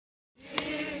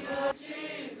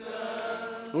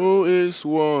who is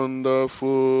wonderful.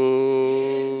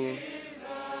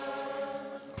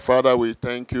 Father, we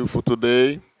thank you for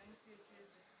today.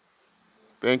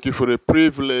 Thank you for the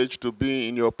privilege to be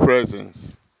in your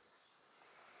presence.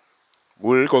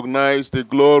 We recognize the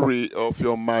glory of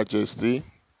your majesty.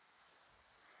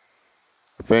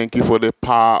 Thank you for the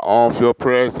power of your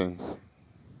presence.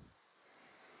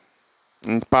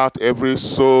 Impart every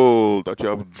soul that you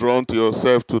have drawn to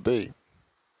yourself today.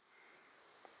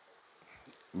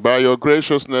 By your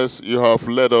graciousness, you have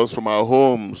led us from our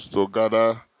homes to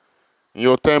gather in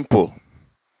your temple.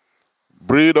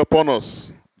 Breathe upon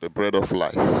us the bread of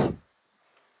life.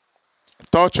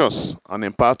 Touch us and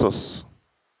impart us,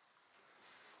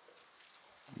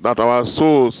 that our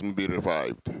souls may be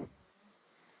revived.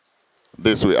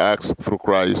 This we ask through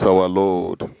Christ our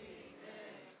Lord.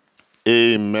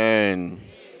 Amen.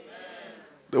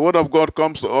 The word of God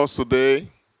comes to us today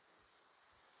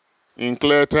in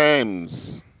clear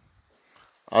terms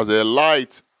as a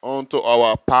light unto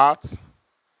our path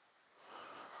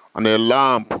and a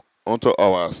lamp unto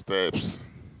our steps,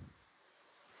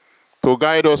 to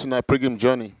guide us in our pilgrim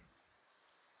journey.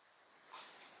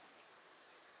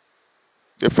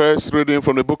 The first reading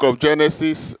from the book of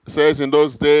Genesis says, in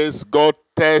those days God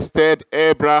tested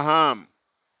Abraham,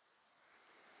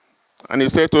 and he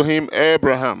said to him,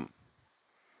 Abraham.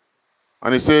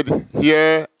 And he said,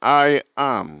 here I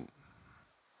am.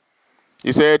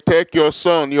 He said, take your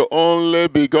son, your only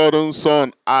begotten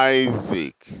son,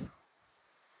 Isaac,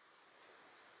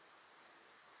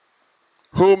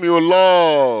 whom you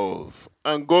love,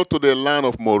 and go to the land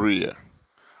of Moriah,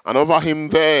 and offer him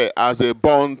there as a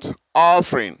burnt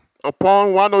offering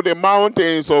upon one of the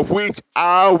mountains of which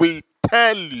I will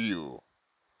tell you.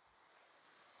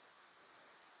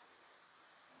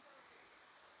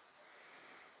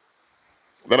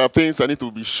 There are things I need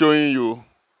to be showing you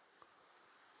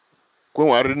when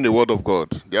we are reading the Word of God.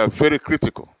 They are very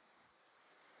critical.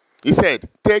 He said,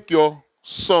 take your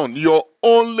son, your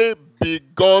only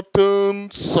begotten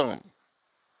son.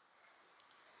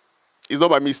 It's not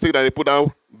by mistake that they put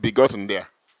out begotten there.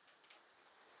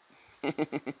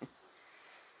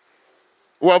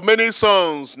 We have many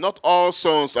sons. Not all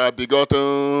sons are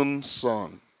begotten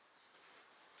son.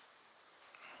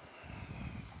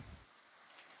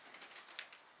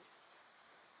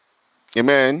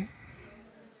 Amen.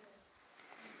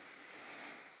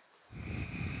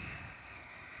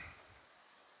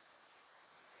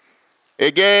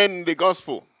 Again, the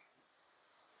gospel,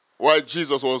 while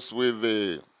Jesus was with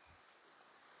the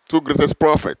two greatest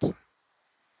prophets,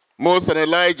 Moses and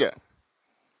Elijah.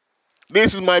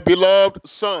 This is my beloved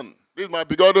son. This is my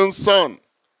begotten son,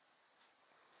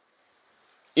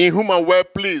 in whom I'm well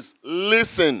pleased.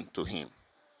 Listen to him.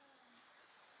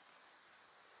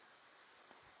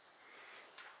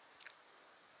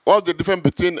 What's the difference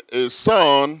between a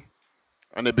son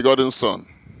and a begotten son?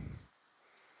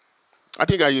 I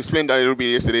think I explained that a little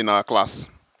bit yesterday in our class,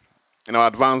 in our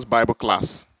advanced Bible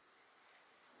class.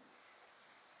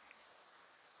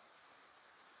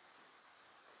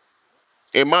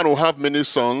 A man will have many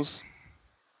sons.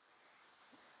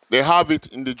 They have it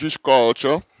in the Jewish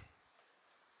culture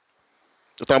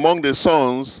that among the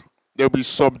sons, they'll be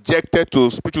subjected to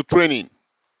spiritual training.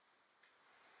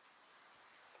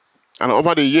 And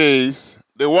over the years,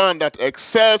 the one that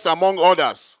excels among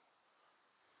others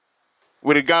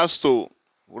with regards to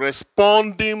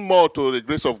responding more to the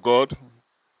grace of God,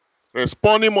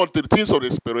 responding more to the things of the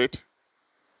Spirit,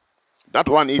 that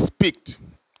one is picked.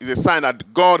 It's a sign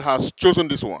that God has chosen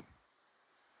this one.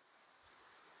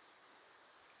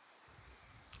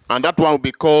 And that one will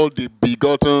be called the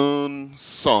begotten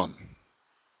son.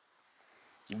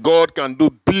 God can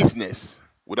do business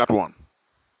with that one.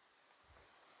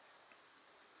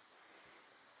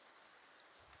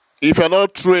 If you're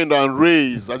not trained and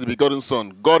raised as a begotten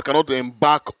son, God cannot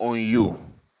embark on you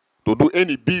to do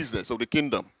any business of the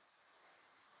kingdom,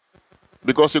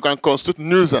 because you can constitute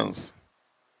nuisance.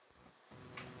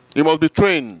 You must be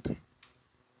trained.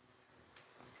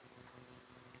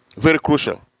 Very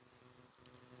crucial.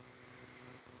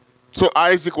 So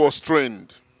Isaac was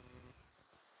trained.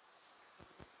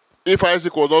 If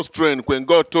Isaac was not trained, when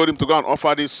God told him to go and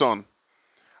offer this son,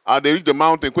 and they reached the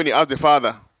mountain, when he asked the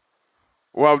father,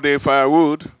 we have the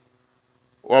firewood,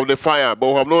 we have the fire, but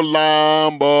we have no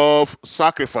lamb of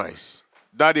sacrifice.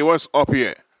 Daddy, what's up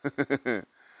here?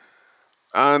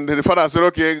 And the father said,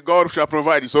 okay, God shall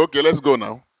provide. He said, okay, let's go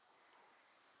now.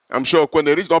 I'm sure when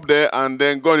they reached up there and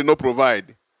then God did not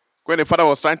provide, when the father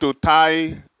was trying to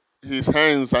tie his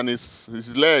hands and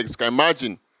his legs, can you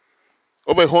imagine?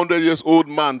 Over 100 years old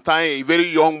man tying a very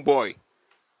young boy.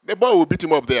 The boy will beat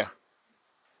him up there.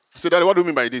 He said, Daddy, what do you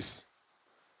mean by this?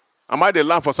 Am I the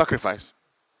lamb for sacrifice?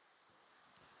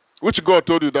 Which God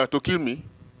told you that to kill me?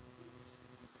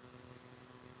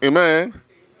 Amen.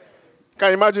 Can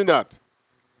you imagine that?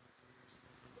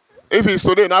 If it's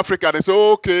today in Africa, they say,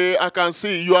 okay, I can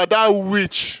see you are that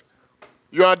witch.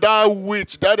 You are that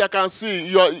witch. Daddy, I can see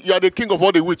you are the king of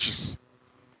all the witches.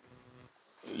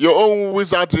 Your own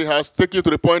wizardry has taken you to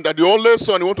the point that the only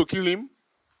son, you want to kill him?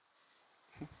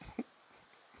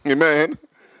 Amen.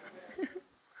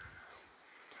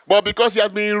 But because he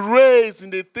has been raised in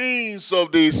the things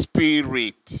of the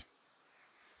Spirit.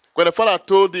 When the father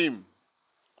told him,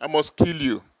 I must kill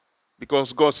you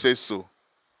because God says so,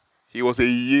 he was a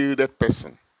yielded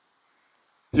person.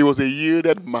 He was a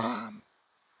yielded man.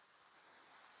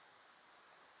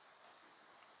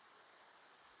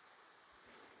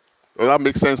 Does that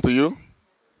make sense to you?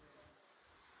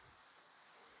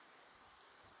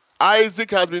 Isaac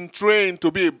has been trained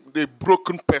to be a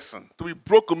broken person. To be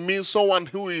broken means someone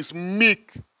who is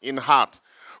meek in heart,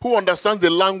 who understands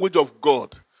the language of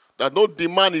God, that no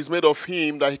demand is made of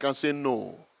him that he can say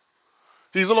no.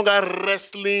 He's no longer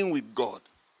wrestling with God.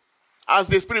 As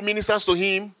the Spirit ministers to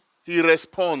him, he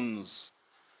responds.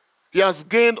 He has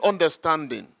gained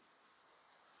understanding.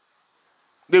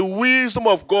 The wisdom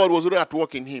of God was already at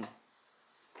work in him.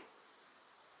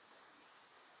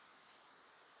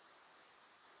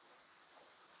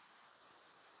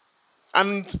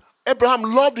 And Abraham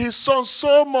loved his son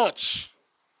so much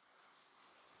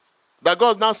that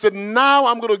God now said, now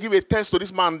I'm going to give a test to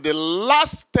this man, the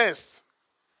last test,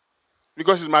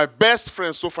 because he's my best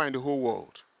friend so far in the whole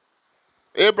world.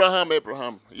 Abraham,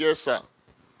 Abraham, yes, sir.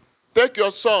 Take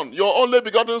your son, your only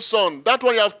begotten son, that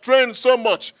one you have trained so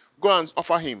much, go and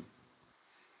offer him.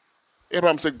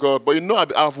 Abraham said, God, but you know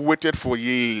I've waited for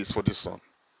years for this son.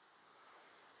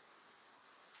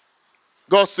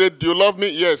 God said, do you love me?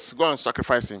 Yes, go and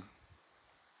sacrifice him.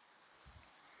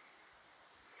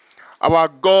 Our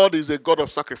God is a God of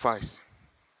sacrifice.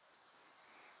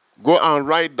 Go and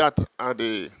write that at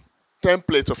the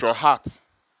template of your heart.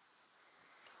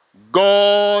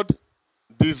 God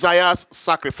desires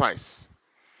sacrifice.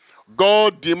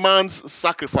 God demands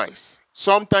sacrifice.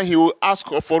 Sometimes he will ask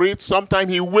for it. Sometimes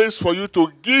he waits for you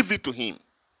to give it to him.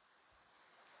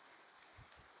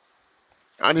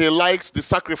 And he likes the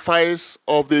sacrifice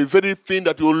of the very thing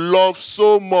that you love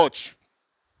so much.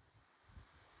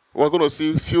 We're going to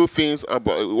see a few things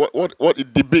about what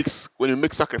it depicts when you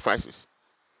make sacrifices.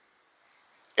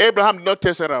 Abraham did not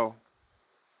tell Sarah,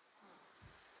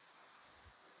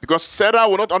 because Sarah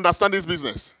will not understand this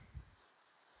business.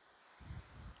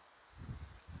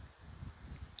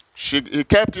 He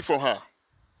kept it from her.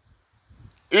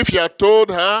 If he had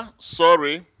told her,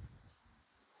 sorry,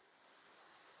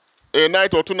 a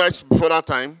night or 2 nights before that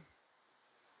time,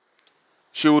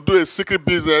 she would do a secret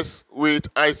business with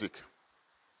Isaac.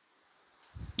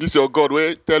 This is your God,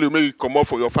 where tell you, maybe you come up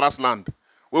from your father's land.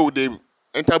 Where would they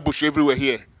enter bush everywhere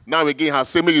here? Now again, has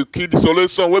said, maybe you kill this only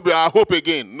son, where be our hope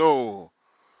again. No.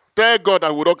 Tell God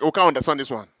that we can't understand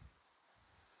this one.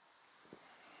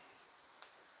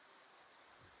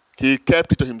 He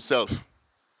kept it to himself.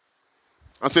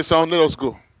 And said, son, let us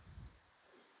go.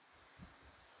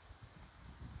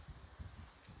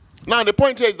 Now the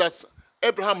point here is that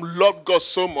Abraham loved God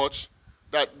so much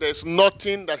that there's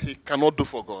nothing that he cannot do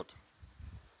for God.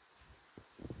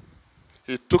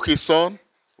 He took his son,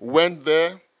 went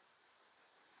there,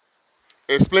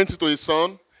 explained it to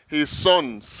his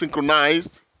son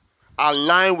synchronized,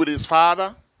 aligned with his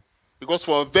father, because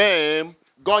for them,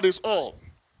 God is all.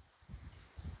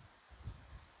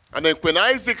 And then when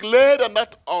Isaac laid on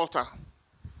that altar,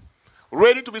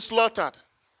 ready to be slaughtered,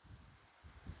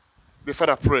 the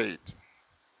father prayed.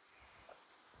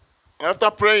 And after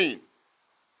praying,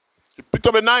 he picked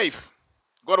up a knife.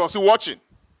 God was still watching.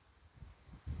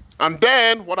 And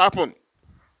then what happened?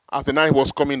 As the knife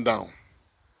was coming down,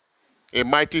 a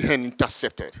mighty hand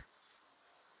intercepted.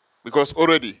 Because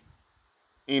already,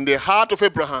 in the heart of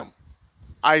Abraham,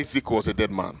 Isaac was a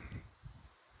dead man.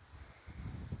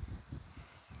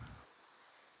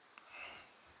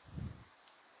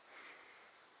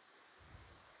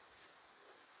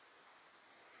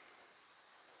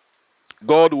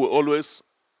 God will always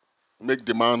make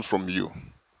demands from you.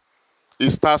 It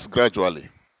starts gradually.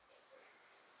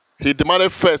 He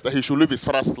demanded first that he should leave his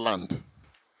father's land,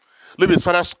 leave his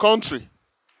father's country,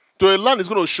 to a land he's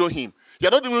going to show him. He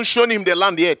had not even shown him the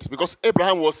land yet, because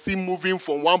Abraham was still moving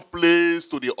from one place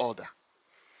to the other.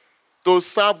 To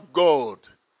serve God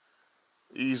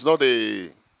is not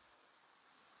a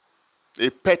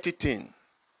petty thing.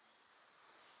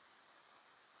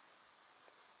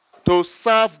 To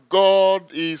serve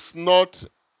God is not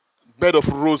bed of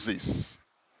roses.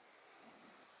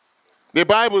 The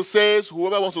Bible says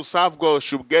whoever wants to serve God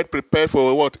should get prepared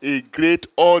for what? A great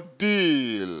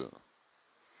ordeal.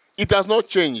 It has not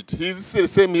changed. He's still the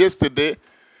same yesterday.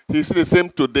 He's still the same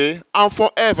today and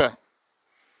forever.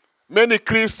 Many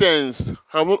Christians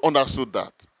have not understood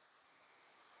that.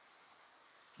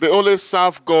 They only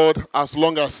serve God as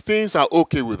long as things are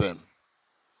okay with them.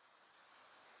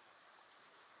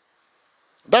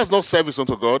 That's not service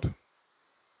unto God.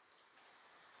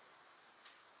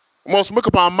 We must make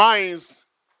up our minds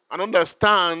and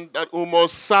understand that we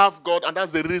must serve God, and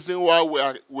that's the reason why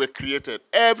we're created.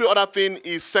 Every other thing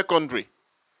is secondary.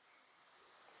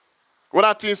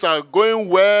 Whether things are going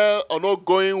well or not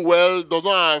going well does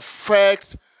not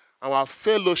affect our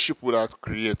fellowship with our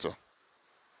Creator.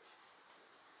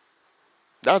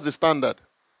 That's the standard.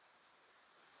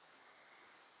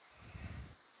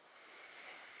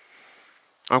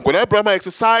 And when Abraham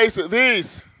exercised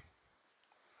this,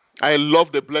 I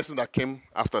love the blessing that came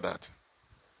after that.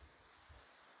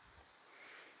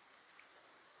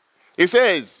 He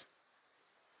says,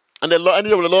 and the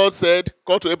angel of the Lord said,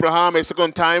 called to Abraham a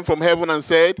second time from heaven and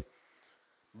said,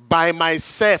 by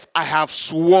myself I have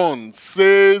sworn,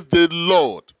 says the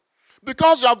Lord,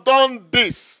 because you have done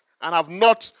this and have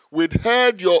not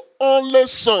withheld your only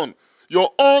son, your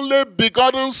only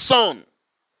begotten son.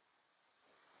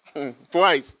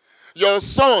 Twice. Your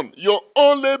son, your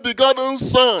only begotten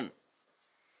son.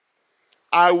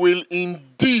 I will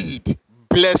indeed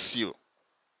bless you.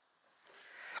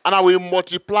 And I will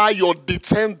multiply your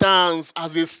descendants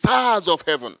as the stars of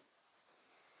heaven,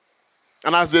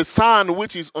 and as the sand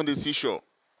which is on the seashore.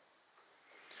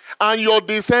 And your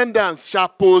descendants shall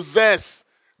possess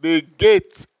the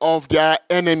gate of their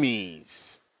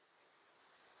enemies.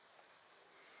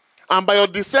 And by your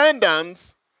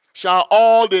descendants shall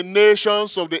all the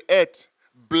nations of the earth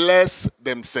bless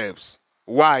themselves.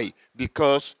 Why?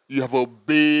 Because you have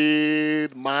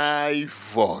obeyed my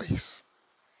voice.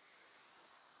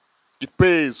 It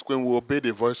pays when we obey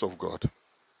the voice of God.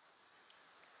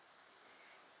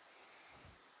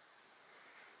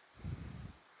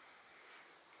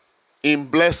 In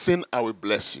blessing, I will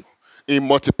bless you. In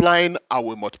multiplying, I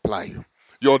will multiply you.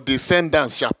 Your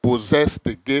descendants shall possess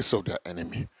the gates of their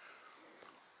enemy.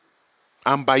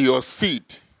 And by your seed,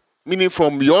 meaning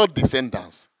from your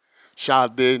descendants, shall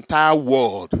the entire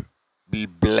world be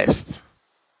blessed.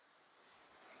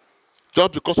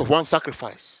 Just because of one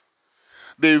sacrifice.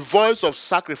 The voice of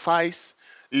sacrifice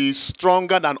is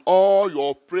stronger than all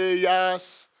your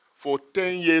prayers for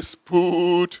 10 years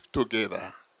put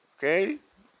together. Okay?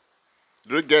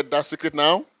 Do you get that secret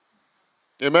now?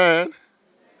 Amen.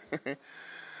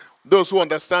 Those who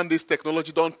understand this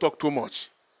technology don't talk too much.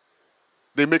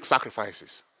 They make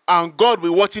sacrifices. And God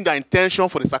will be watching the intention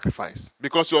for the sacrifice,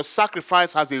 because your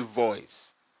sacrifice has a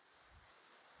voice.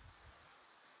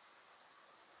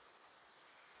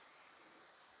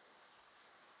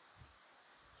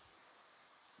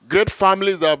 Great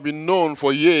families that have been known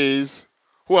for years,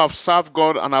 who have served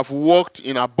God and have walked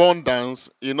in abundance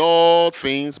in all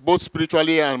things, both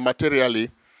spiritually and materially,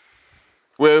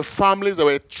 were families that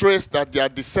were traced that their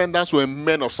descendants were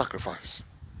men of sacrifice.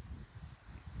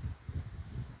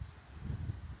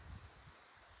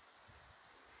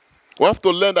 We have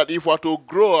to learn that if we are to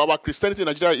grow, our Christianity in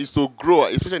Nigeria is to grow,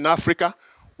 especially in Africa,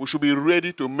 we should be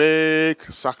ready to make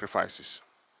sacrifices.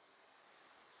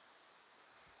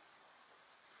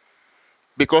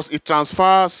 Because it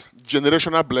transfers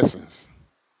generational blessings.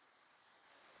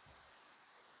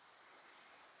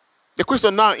 The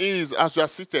question now is, as you are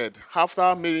seated, after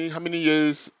how many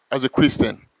years as a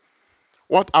Christian,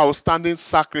 what outstanding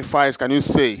sacrifice can you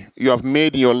say you have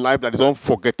made in your life that is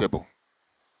unforgettable?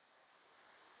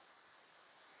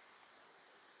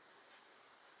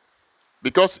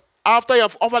 Because after you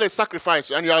have offered a sacrifice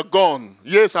and you are gone,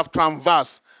 years have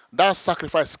traversed, that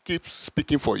sacrifice keeps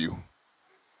speaking for you.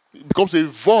 It becomes a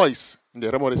voice in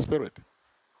the realm of the Spirit.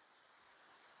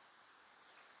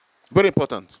 Very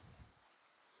important.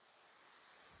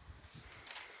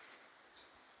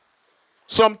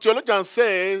 Some theologians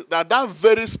say that that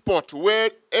very spot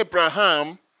where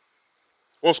Abraham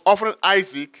was offering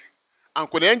Isaac, and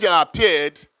when the angel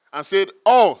appeared and said,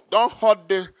 oh, don't hurt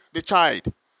the child,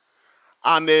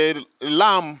 and the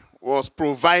lamb was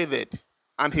provided,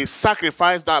 and he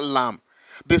sacrificed that lamb.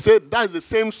 They said that is the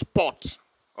same spot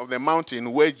of the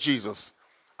mountain where Jesus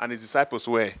and his disciples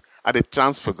were at the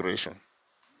transfiguration.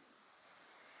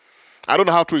 I don't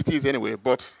know how true it is anyway,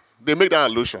 but they make that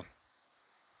allusion.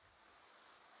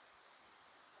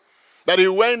 That he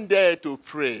went there to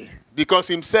pray because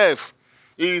himself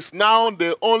is now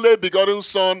the only begotten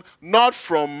son, not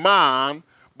from man,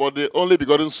 but the only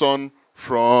begotten son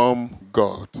from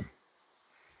God.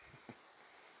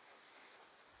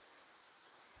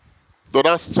 Does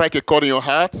that strike a chord in your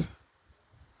heart?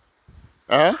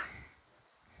 Huh?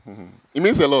 It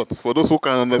means a lot for those who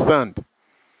can understand.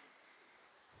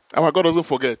 Our God doesn't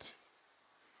forget.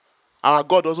 Our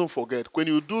God doesn't forget. When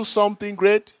you do something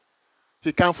great,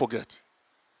 He can't forget.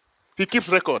 He keeps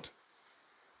record.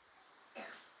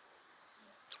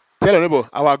 Tell your neighbor,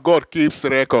 our God keeps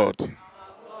record.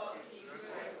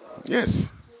 Yes.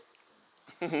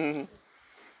 And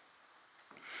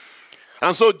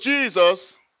so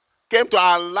Jesus came to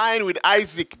align with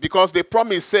Isaac because the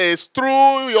promise says,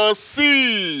 through your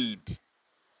seed.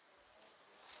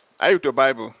 Are you with your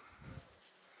Bible?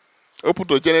 Open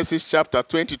to Genesis chapter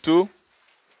 22.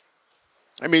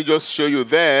 Let me just show you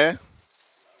there.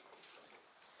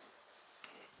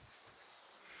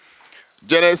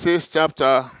 Genesis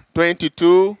chapter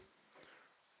 22.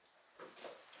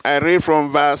 I read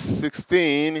from verse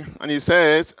 16, and he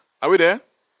says, are we there?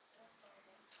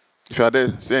 If you are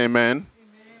there, say amen.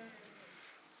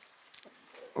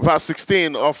 Verse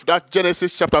 16 of that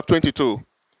Genesis chapter 22.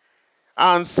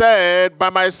 And said, by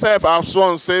myself I have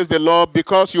sworn, says the Lord,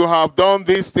 because you have done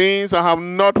these things, I have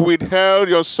not withheld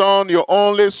your son, your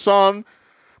only son.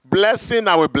 Blessing,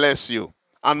 I will bless you.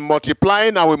 And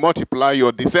multiplying, I will multiply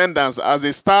your descendants as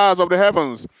the stars of the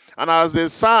heavens, and as the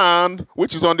sand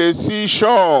which is on the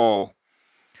seashore.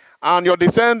 And your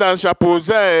descendants shall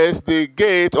possess the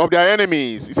gate of their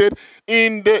enemies. He said,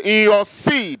 in your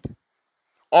seed,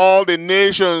 all the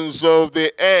nations of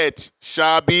the earth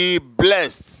shall be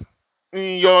blessed.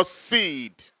 In your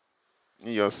seed.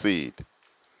 In your seed.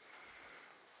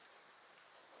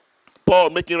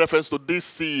 Paul making reference to this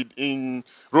seed in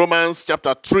Romans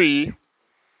chapter 3.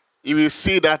 You will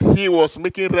see that he was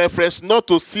making reference not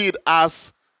to seed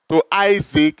as to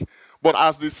Isaac, but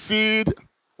as the seed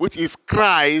which is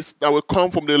Christ that will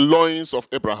come from the loins of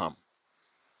Abraham.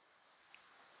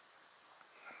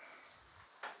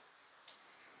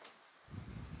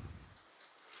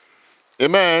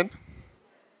 Amen.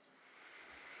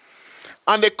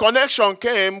 And the connection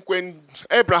came when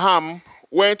Abraham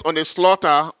went on the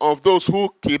slaughter of those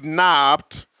who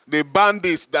kidnapped the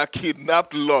bandits that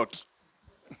kidnapped Lot.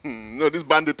 No, this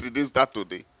banditry didn't start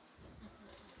today.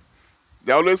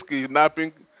 They're always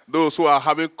kidnapping those who are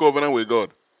having covenant with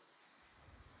God.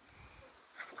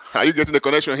 Are you getting the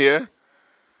connection here?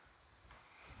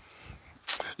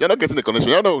 You're not getting the connection.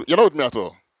 You're not with me at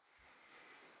all.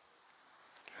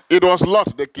 It was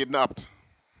Lot they kidnapped.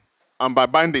 And by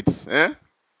bandits, they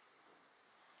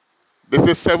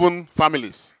say 7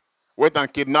 families went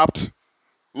and kidnapped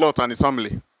Lot and his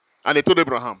family. And they told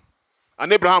Abraham.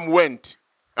 And Abraham went.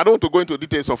 I don't want to go into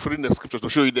details of reading the scriptures to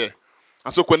show you there.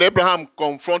 And so when Abraham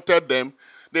confronted them,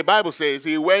 the Bible says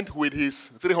he went with his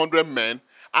 300 men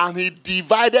and he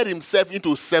divided himself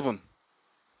into 7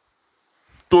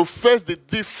 to face the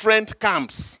different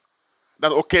camps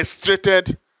that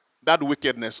orchestrated that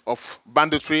wickedness of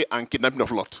banditry and kidnapping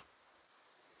of Lot.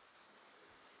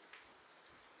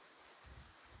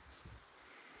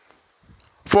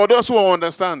 For those who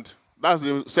understand, that's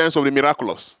the sense of the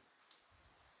miraculous.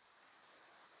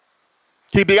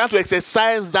 He began to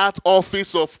exercise that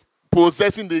office of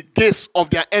possessing the gates of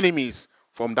their enemies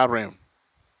from that realm.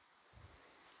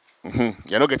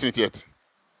 You're not getting it yet.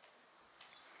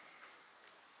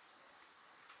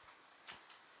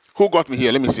 Who got me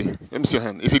here? Let me see. Let me see your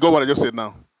hand. If you got what I just said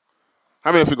now.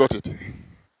 How many of you got it?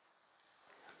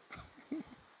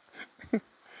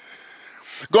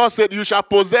 God said, you shall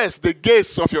possess the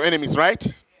gates of your enemies, right?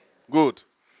 Good.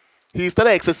 He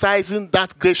started exercising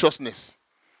that graciousness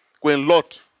when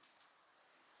Lot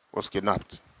was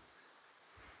kidnapped.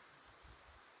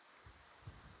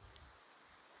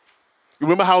 You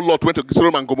remember how Lot went to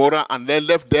Sodom and Gomorrah and then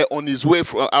left there on his way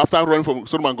after running from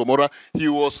Sodom and Gomorrah? He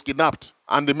was kidnapped.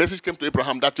 And the message came to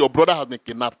Abraham that your brother has been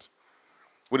kidnapped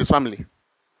with his family.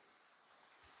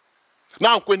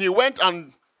 Now, when he went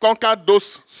and conquered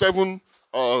those 7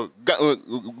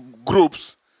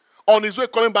 groups, on his way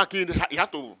coming back in, he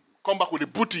had to come back with the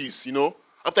booties,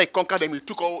 After he conquered them, he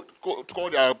took all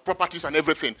their properties and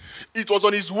everything. It was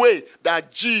on his way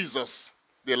that Jesus,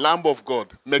 the Lamb of God,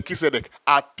 Melchizedek,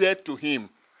 appeared to him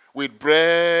with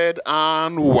bread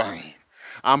and wine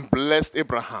and blessed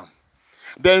Abraham.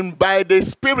 Then by the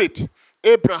Spirit,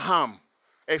 Abraham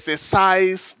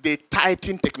exercised the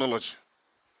tithing technology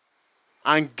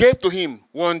and gave to him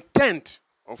 1/10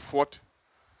 of what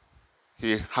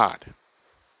he had.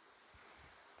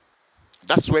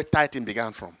 That's where tithing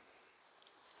began from.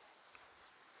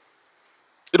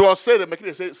 It was said that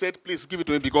Melchizedek said, please give it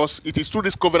to me because it is through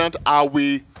this covenant I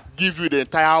will give you the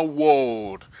entire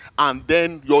world. And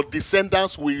then your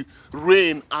descendants will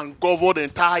reign and govern the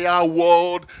entire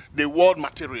world, the world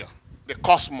material, the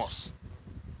cosmos.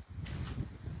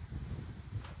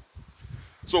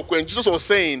 So when Jesus was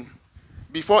saying,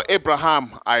 before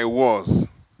Abraham I was,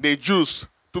 the Jews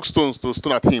took stones to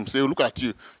stone at him. Say, look at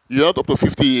you. You're not up to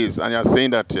 50 years and you're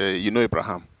saying that you know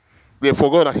Abraham. They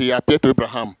forgot that he appeared to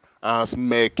Abraham as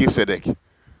Melchizedek.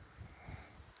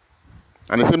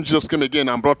 And the same Jesus came again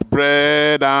and brought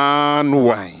bread and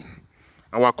wine.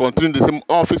 And we're continuing the same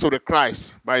office of the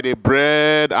Christ by the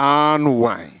bread and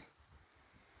wine.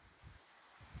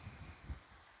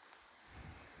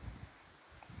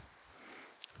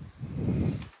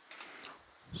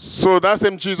 So that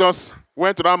same Jesus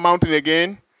went to that mountain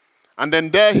again, and then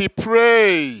there he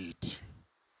prayed.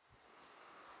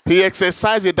 He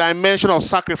exercised a dimension of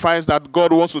sacrifice that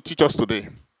God wants to teach us today.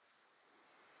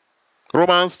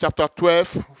 Romans chapter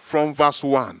 12 from verse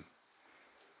 1.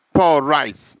 Paul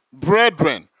writes,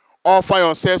 brethren, offer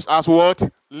yourselves as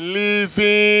what?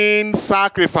 Living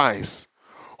sacrifice,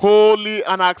 holy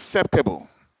and acceptable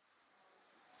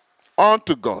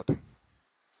unto God.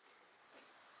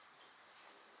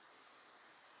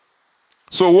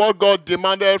 So what God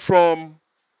demanded from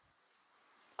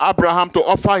Abraham to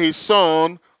offer his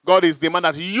son, God is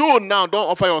demanding that you now don't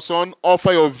offer your son,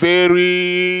 offer your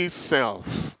very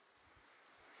self.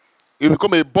 You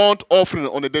become a burnt offering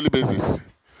on a daily basis.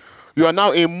 You are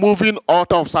now a moving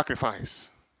altar of sacrifice,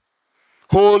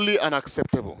 holy and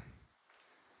acceptable.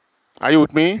 Are you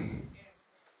with me?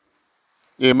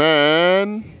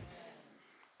 Amen.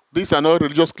 These are not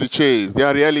religious cliches, they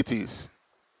are realities.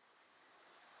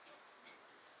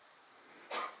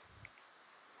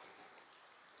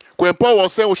 When Paul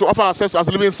was saying we should offer ourselves as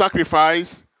a living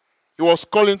sacrifice, he was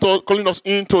calling us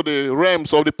into the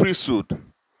realms of the priesthood.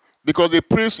 Because the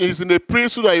priest is in the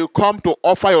priesthood that you come to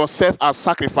offer yourself as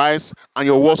sacrifice and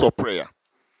your words of prayer.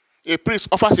 A priest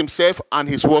offers himself and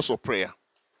his words of prayer.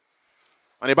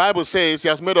 And the Bible says he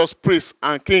has made us priests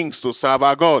and kings to serve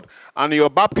our God. And in your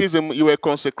baptism, you were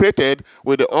consecrated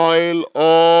with the oil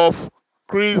of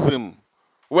chrism,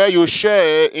 where you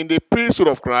share in the priesthood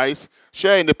of Christ,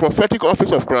 share in the prophetic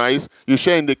office of Christ, you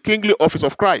share in the kingly office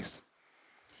of Christ.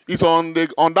 It's on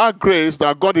that grace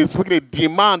that God is making a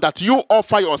demand that you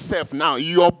offer yourself now.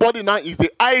 Your body now is the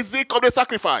Isaac of the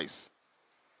sacrifice.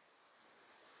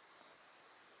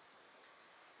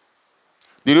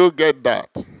 Did you get that?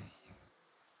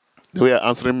 The way you're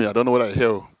answering me, I don't know what I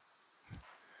hear.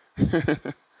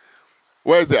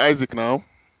 Where is the Isaac now?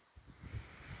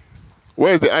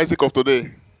 Where is the Isaac of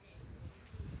today?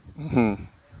 Mm-hmm.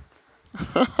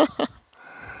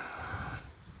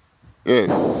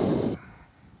 Yes.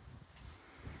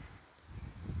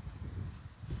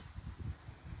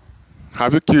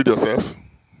 Have you killed yourself?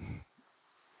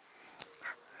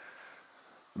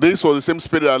 This was the same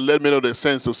spirit that led many of the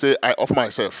saints to say, I offer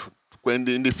myself. When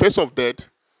in the face of death,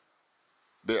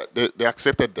 they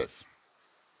accepted death.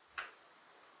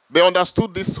 They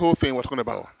understood this whole thing we're talking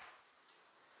about.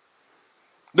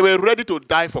 They were ready to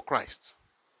die for Christ,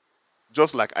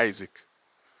 just like Isaac.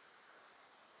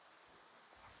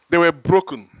 They were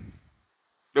broken.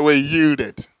 They were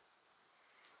yielded.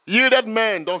 Yielded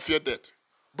men don't fear death.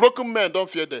 Broken men don't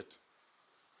fear death.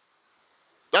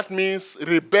 That means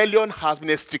rebellion has been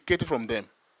extricated from them.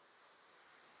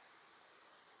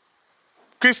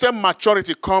 Christian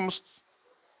maturity comes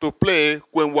to play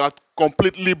when we are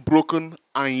completely broken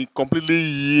and completely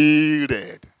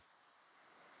yielded.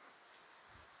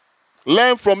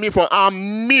 Learn from me, for I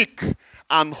am meek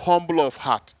and humble of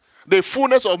heart. The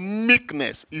fullness of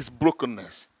meekness is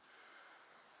brokenness.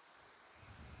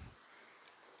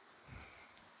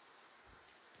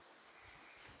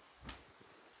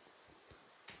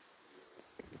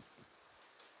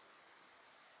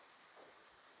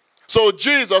 So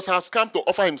Jesus has come to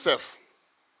offer himself.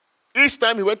 Each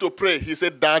time he went to pray, he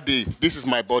said, Daddy, this is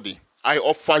my body. I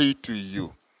offer it to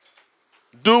you.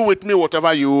 Do with me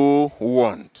whatever you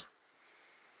want.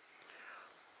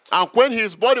 And when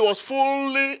his body was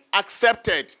fully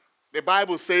accepted, the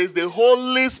Bible says the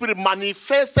Holy Spirit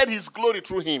manifested his glory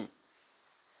through him.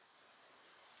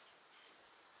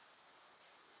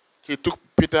 He took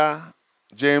Peter,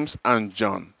 James, and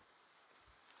John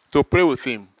to pray with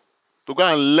him, to go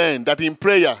and learn that in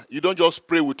prayer, you don't just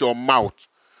pray with your mouth.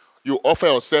 You offer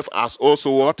yourself as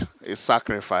also what? A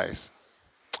sacrifice.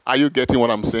 Are you getting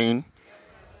what I'm saying?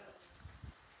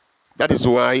 That is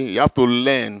why you have to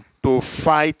learn to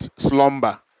fight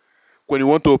slumber when you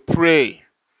want to pray.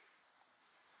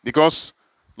 Because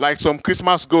like some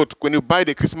Christmas goat, when you buy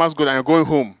the Christmas goat and you're going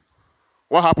home,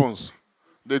 what happens?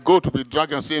 The goat will be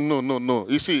dragging and saying, no, no, no.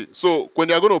 You see, so when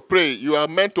you're going to pray, you are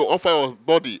meant to offer your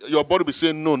body. Your body will be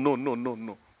saying, no, no, no, no,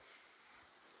 no.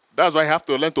 That's why you have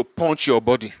to learn to punch your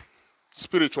body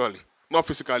spiritually, not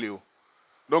physically.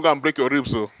 Don't go and break your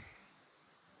ribs.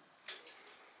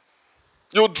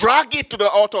 You drag it to the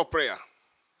altar of prayer.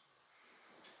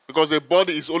 Because the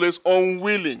body is always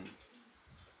unwilling.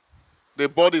 The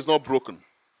body is not broken.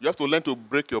 You have to learn to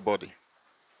break your body.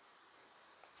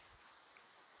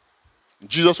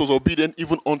 Jesus was obedient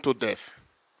even unto death.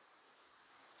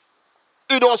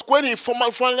 It was when he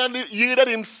finally yielded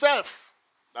himself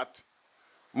that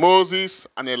Moses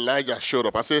and Elijah showed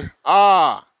up and said,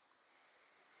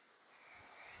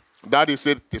 Daddy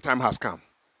said the time has come.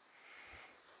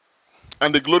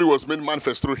 And the glory was made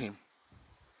manifest through him.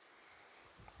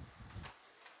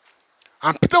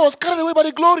 And Peter was carried away by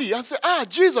the glory and said,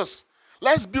 Jesus,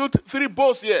 let's build 3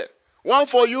 boats here. One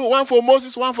for you, one for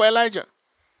Moses, one for Elijah.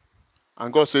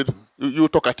 And God said, you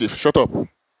talkative, shut up.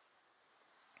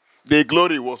 The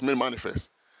glory was made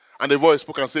manifest. And the voice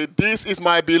spoke and said, this is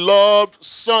my beloved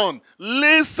son.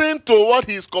 Listen to what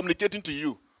he is communicating to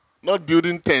you. Not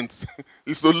building tents.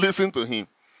 It's to listen to him.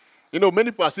 You know,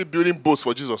 many people are still building boats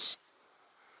for Jesus.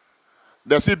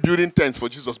 They're still building tents for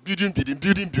Jesus.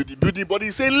 Building. But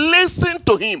he said, listen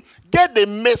to him. Get the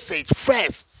message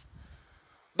first.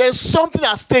 There's something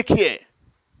at stake here.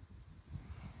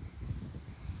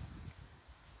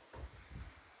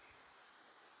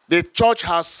 The church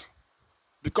has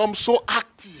become so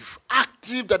active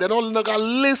that they're no longer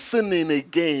listening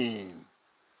again.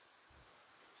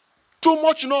 Too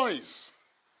much noise.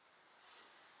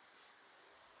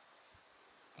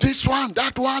 This one,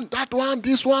 that one,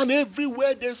 this one,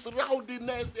 everywhere there's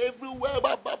rowdiness, everywhere,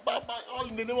 all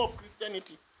in the name of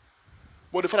Christianity.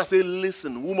 But the Father said,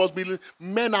 listen, we must be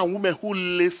men and women who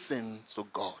listen to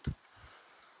God.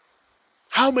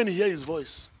 How many hear his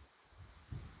voice?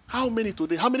 How many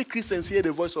today? How many Christians hear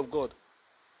the voice of God?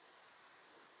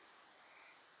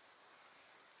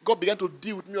 God began to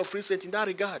deal with me of recent in that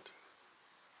regard. He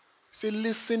said,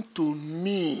 listen to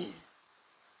me.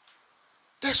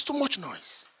 There's too much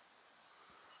noise.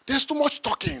 There's too much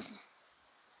talking.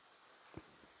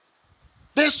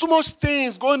 There's too much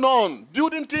things going on.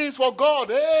 Building things for God.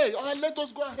 Hey, let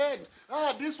us go ahead.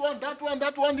 This one, that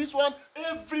one, this one.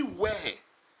 Everywhere.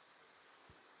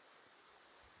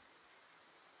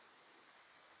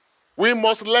 We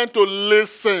must learn to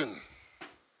listen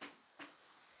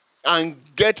and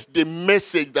get the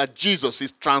message that Jesus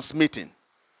is transmitting.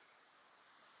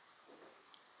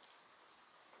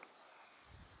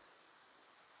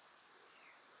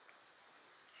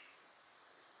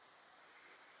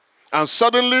 And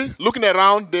suddenly, looking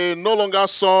around, they no longer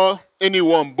saw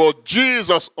anyone but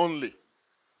Jesus only.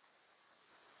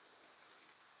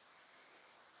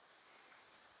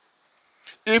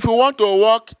 If we want to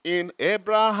walk in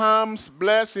Abraham's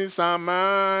blessings are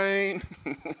mine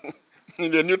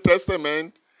in the New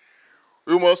Testament,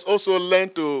 we must also learn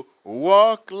to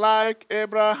walk like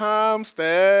Abraham's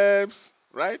steps,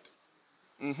 right?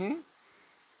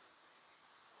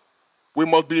 We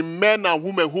must be men and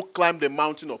women who climb the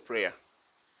mountain of prayer.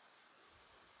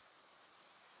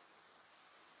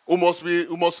 We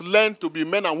must learn to be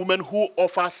men and women who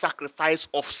offer sacrifice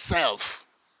of self.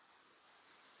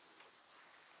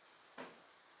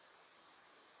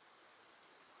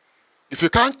 If you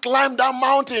can't climb that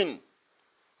mountain,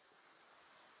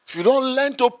 if you don't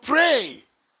learn to pray,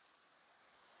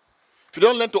 if you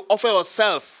don't learn to offer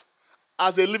yourself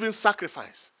as a living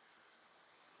sacrifice,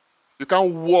 you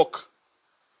can't walk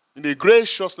in the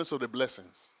graciousness of the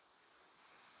blessings.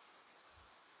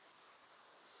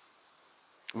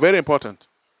 Very important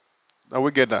that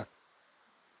we get that.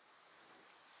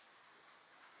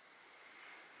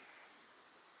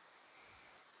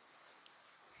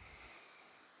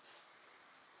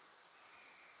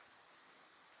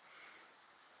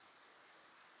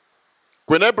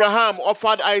 When Abraham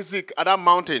offered Isaac at that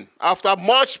mountain, after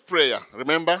much prayer,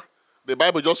 remember, the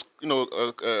Bible just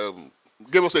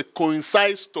gave us a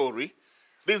concise story.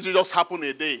 This just happened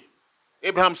a day.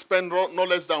 Abraham spent no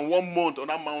less than 1 month on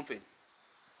that mountain.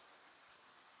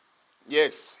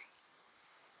 Yes.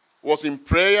 Was in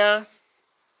prayer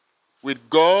with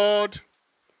God,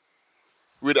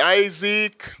 with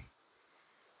Isaac,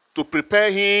 to prepare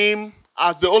him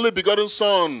as the only begotten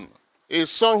son, a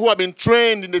son who had been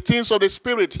trained in the things of the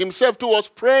Spirit. Himself too was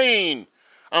praying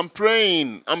and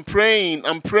praying and praying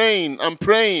and praying and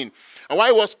praying. And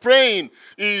while he was praying,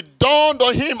 it dawned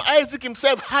on him, Isaac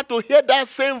himself had to hear that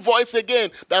same voice again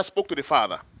that spoke to the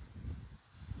Father.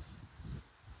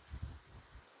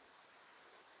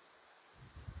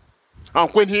 And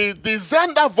when he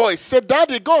discerned that voice, said,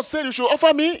 Daddy, God said you should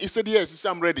offer me. He said, yes. He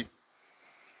said, I'm ready.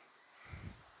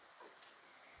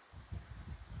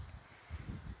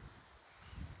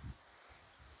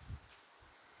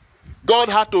 God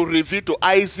had to reveal to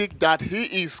Isaac that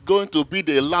he is going to be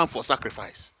the lamb for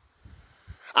sacrifice.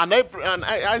 And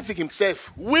Isaac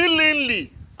himself,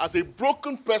 willingly, as a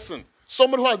broken person,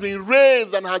 someone who has been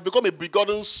raised and has become a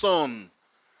begotten son,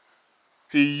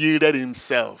 he yielded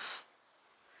himself.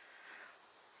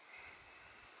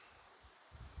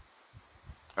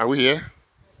 Are we here?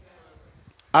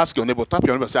 Ask your neighbor, tap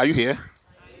your neighbor, say, are you here?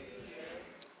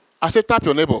 I said, tap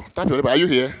your neighbor, are you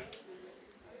here?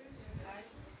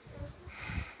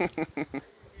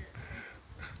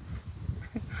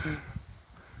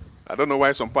 I don't know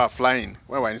why some people are flying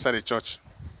when we're inside the church.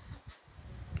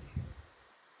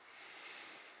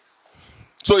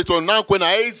 So it was now when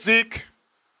Isaac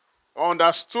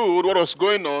understood what was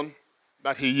going on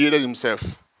that he yielded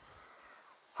himself.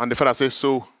 And the father said,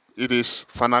 so it is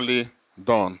finally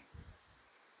done.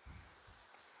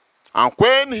 And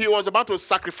when he was about to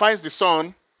sacrifice the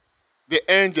son, the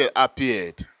angel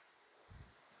appeared.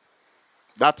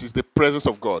 That is the presence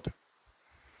of God.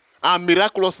 And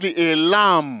miraculously, a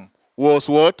lamb was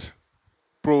what?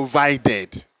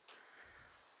 Provided.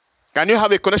 Can you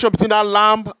have a connection between that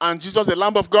lamb and Jesus, the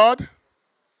Lamb of God?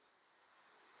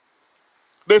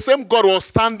 The same God was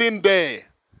standing there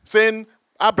saying,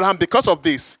 Abraham, because of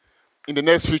this, in the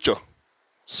next future,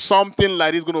 something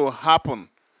like this is going to happen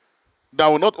that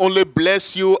will not only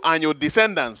bless you and your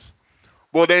descendants,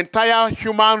 but the entire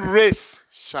human race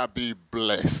shall be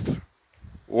blessed.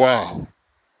 Wow.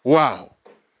 Wow.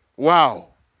 Wow.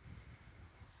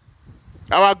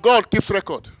 Our God keeps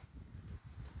record.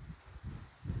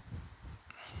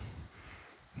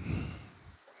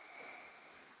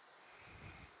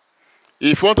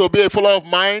 If you want to be a follower of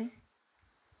mine,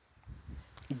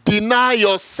 deny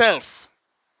yourself.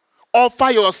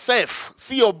 Offer yourself.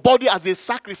 See your body as a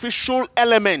sacrificial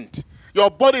element. Your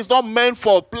body is not meant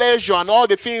for pleasure and all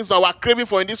the things that we're craving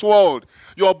for in this world.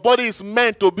 Your body is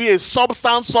meant to be a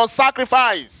substance for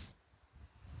sacrifice.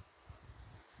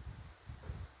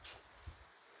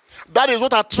 That is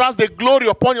what attracts the glory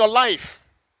upon your life.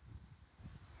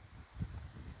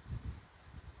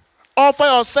 Offer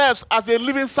yourselves as a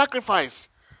living sacrifice.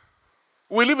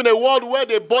 We live in a world where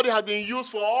the body has been used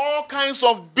for all kinds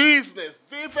of business,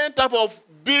 different type of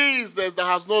business that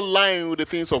has no line with the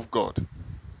things of God.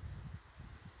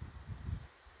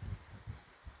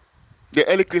 The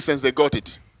early Christians, they got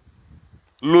it.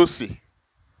 Lucy,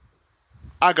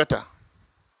 Agatha,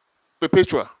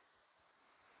 Perpetua,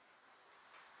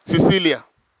 Cecilia,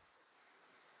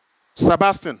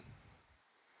 Sebastian,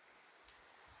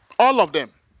 all of them.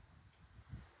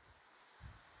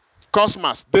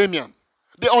 Cosmas, Damien.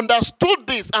 They understood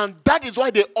this, and that is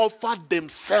why they offered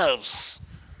themselves.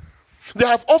 They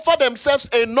have offered themselves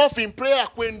enough in prayer.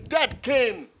 When death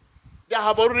came, they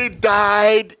have already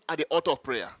died at the altar of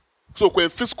prayer. So when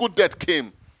physical death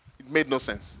came, it made no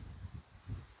sense.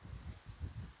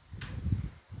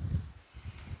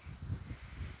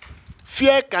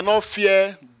 Fear cannot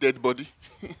fear dead body.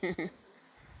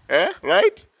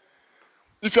 Right?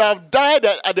 If you have died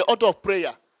at the altar of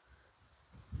prayer,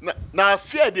 now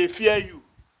fear, they fear you.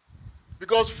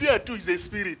 Because fear too is a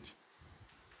spirit.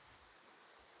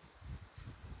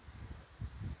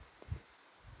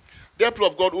 The people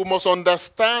of God, we must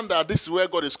understand that this is where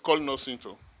God is calling us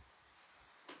into.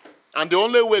 And the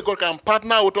only way God can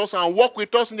partner with us and work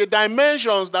with us in the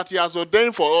dimensions that He has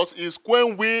ordained for us is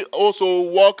when we also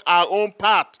walk our own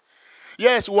path.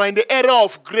 Yes, we're in the era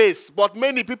of grace, but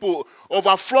many people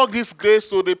overflog this grace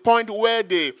to the point where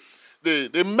they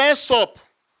mess up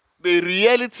the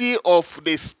reality of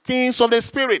the things of the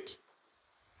Spirit.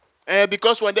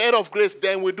 Because we're in the era of grace,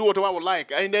 then we do whatever we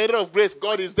like. And in the era of grace,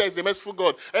 God is there, is a merciful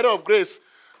God. Era of grace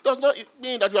does not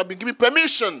mean that you have been given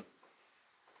permission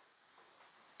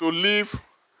to live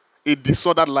a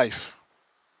disordered life.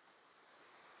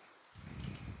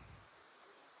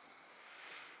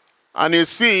 And you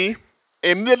see,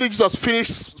 immediately Jesus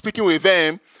finished speaking with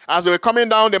them, as they were coming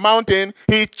down the mountain,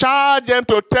 He charged them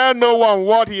to tell no one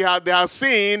what they have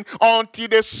seen until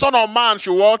the Son of Man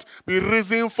should what? Be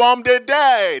risen from the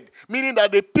dead. Meaning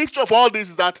that the picture of all this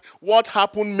is that what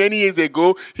happened many years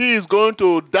ago, He is going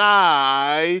to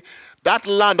die. That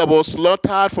land that was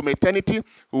slaughtered from eternity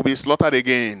will be slaughtered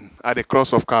again at the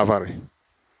cross of Calvary.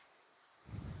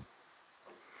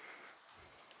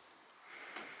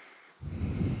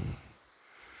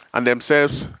 And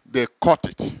themselves, they caught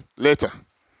it later.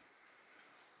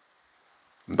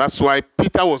 That's why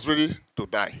Peter was ready to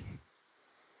die.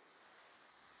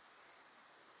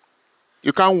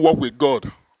 You can't walk with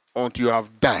God until you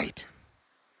have died.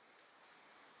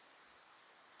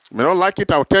 You may not like it,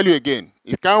 I'll tell you again.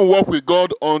 You can't walk with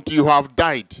God until you have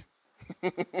died.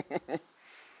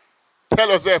 Tell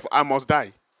yourself, I must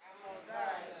die.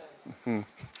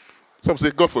 Some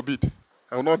say, God forbid.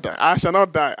 I will not die. I shall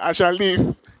not die. I shall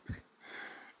live.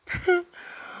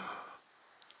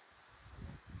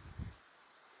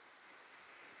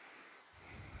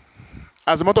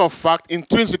 As a matter of fact,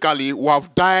 intrinsically, we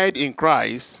have died in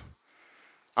Christ,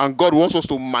 and God wants us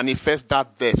to manifest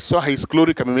that death so His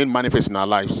glory can be made manifest in our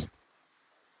lives.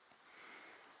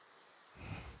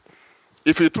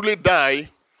 If we truly die,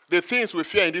 the things we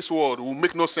fear in this world will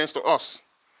make no sense to us.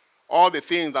 All the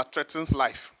things that threatens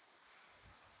life.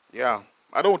 Yeah.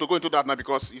 I don't want to go into that now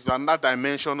because it's another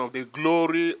dimension of the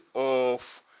glory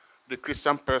of the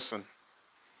Christian person.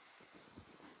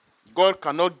 God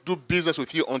cannot do business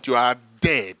with you until you are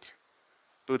dead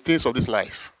to the things of this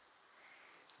life.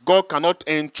 God cannot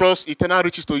entrust eternal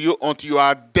riches to you until you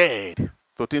are dead to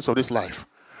the things of this life.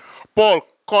 Paul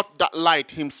caught that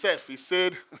light himself. He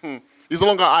said, it's no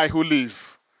longer I who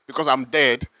live because I'm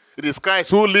dead. It is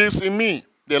Christ who lives in me.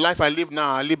 The life I live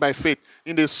now, I live by faith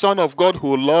in the Son of God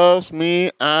who loves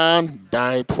me and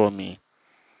died for me.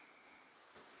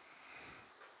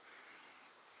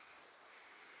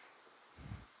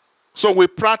 So we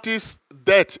practice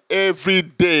death every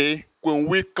day when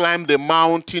we climb the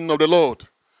mountain of the Lord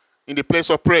in the place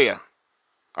of prayer.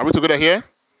 Are we together here?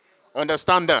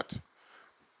 Understand that.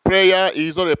 Prayer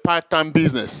is not a part-time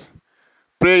business.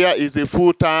 Prayer is a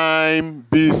full-time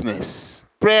business.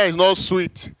 Prayer is not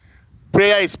sweet.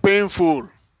 Prayer is painful.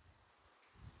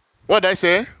 What did I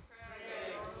say?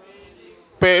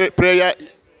 Prayer,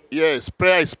 yes,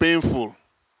 prayer is painful.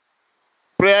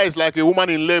 Prayer is like a woman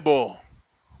in labor.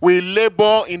 We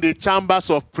labor in the chambers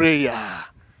of prayer.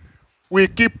 We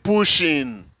keep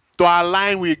pushing to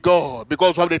align with God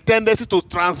because we have the tendency to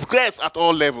transgress at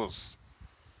all levels.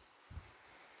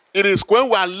 It is when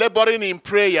we are laboring in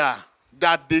prayer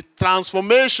that the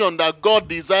transformation that God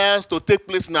desires to take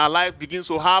place in our life begins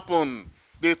to happen.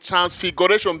 The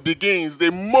transfiguration begins.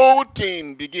 The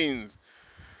molting begins.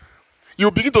 You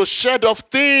begin to shed off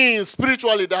things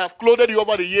spiritually that have clothed you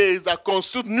over the years that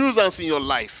constitute nuisance in your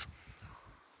life.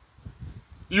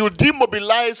 You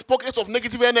demobilize pockets of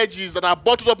negative energies that are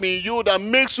bottled up in you that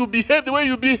makes you behave the way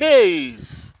you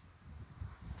behave.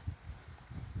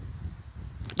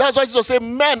 That's why Jesus said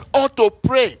men ought to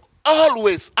pray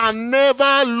always and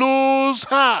never lose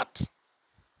heart.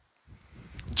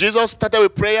 Jesus started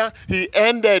with prayer. He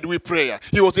ended with prayer.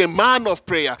 He was a man of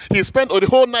prayer. He spent the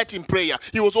whole night in prayer.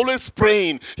 He was always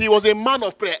praying. He was a man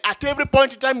of prayer. At every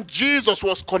point in time, Jesus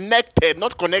was connected,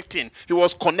 not connecting. He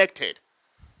was connected.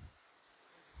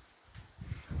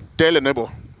 Tell your neighbor.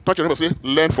 Touch your neighbor. Say,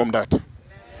 learn from that.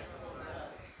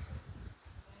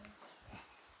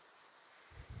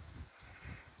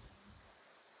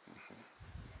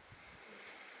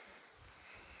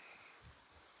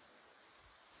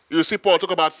 You see Paul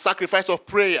talk about sacrifice of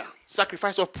prayer,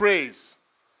 sacrifice of praise.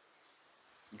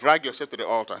 Drag yourself to the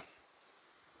altar.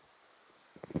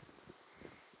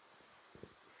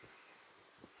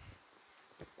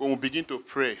 When we begin to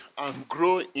pray and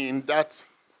grow in that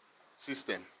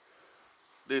system,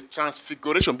 the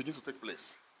transfiguration begins to take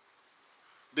place.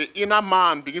 The inner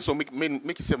man begins to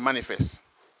make itself manifest.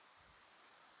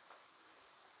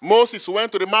 Moses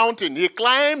went to the mountain. He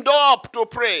climbed up to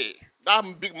pray.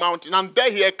 That big mountain. And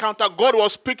there he encountered God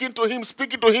was speaking to him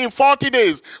 40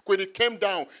 days. When he came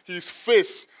down, his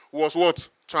face was what?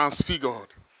 Transfigured.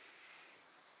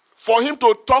 For him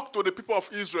to talk to the people of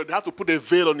Israel, they had to put a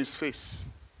veil on his face.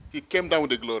 He came down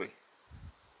with the glory.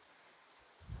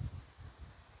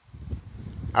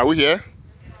 Are we here?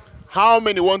 How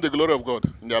many want the glory of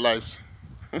God in their lives?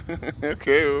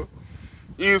 Okay.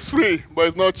 It's free, but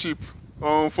it's not cheap.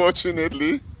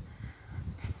 Unfortunately.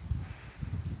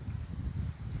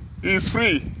 It's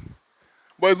free,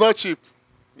 but it's not cheap.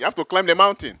 You have to climb the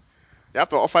mountain. You have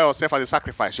to offer yourself as a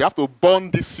sacrifice. You have to burn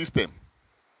this system.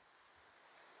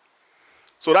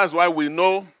 So that's why we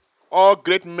know all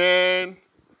great men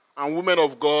and women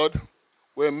of God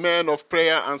were men of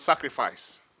prayer and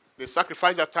sacrifice. They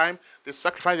sacrificed their time. They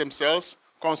sacrificed themselves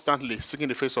constantly, seeking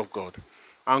the face of God.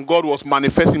 And God was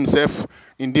manifesting himself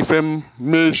in different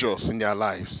measures in their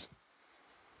lives.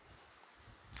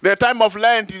 The time of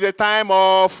Lent is a time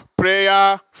of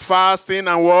prayer, fasting,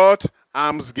 and what?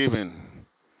 Almsgiving.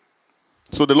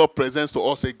 So the Lord presents to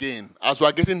us again as we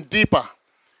are getting deeper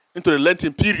into the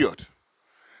Lenten period.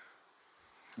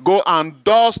 Go and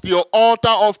dust your altar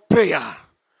of prayer.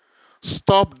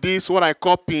 Stop this, what I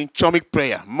call pinchomic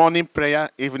prayer. Morning prayer,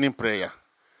 evening prayer.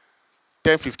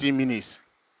 10-15 minutes.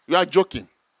 You are joking.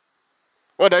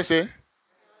 What did I say?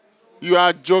 You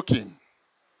are joking.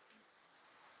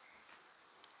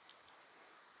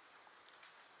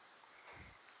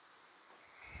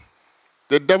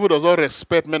 The devil does not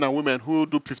respect men and women who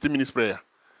do 15 minutes prayer.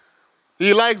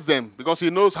 He likes them because he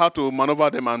knows how to maneuver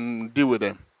them and deal with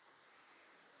them.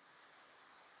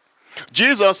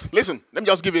 Jesus, listen, let me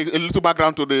just give you a little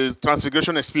background to the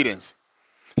transfiguration experience.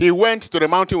 He went to the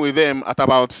mountain with them at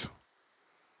about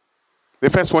the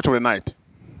first watch of the night.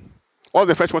 What was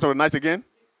the first watch of the night again?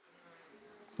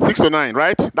 6 to 9,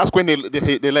 right? That's when they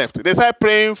left. They started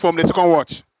praying from the second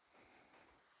watch.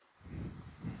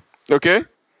 Okay?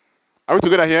 Are we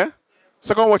together here?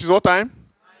 Second watch is what time?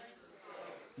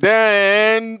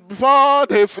 Then, before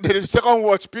the second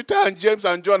watch, Peter and James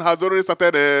and John has already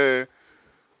started,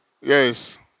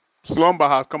 yes, slumber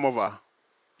had come over.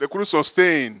 They couldn't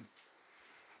sustain.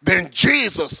 Then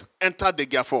Jesus entered the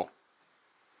Gear 4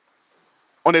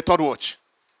 on the third watch.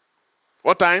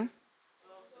 What time?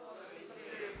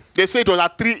 They say it was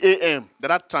at 3 a.m.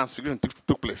 that transfiguration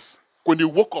took place. When they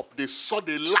woke up, they saw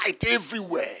the light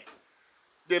everywhere.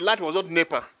 The light was not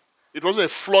NEPA. It wasn't a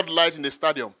floodlight in the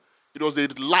stadium. It was the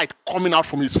light coming out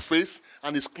from his face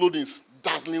and his clothing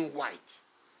dazzling white.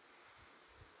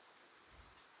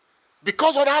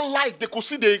 Because of that light, they could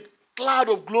see the cloud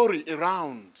of glory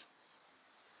around.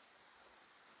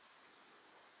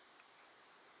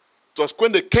 It was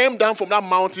when they came down from that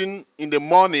mountain in the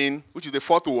morning, which is the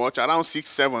fourth watch, around 6,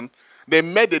 7, they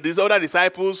met the other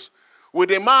disciples with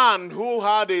a man who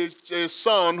had a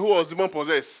son who was demon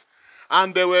possessed.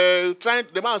 And they were trying,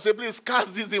 the man said, please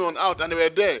cast this demon out. And they were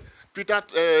there. Peter,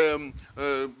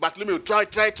 Bartholomew, try.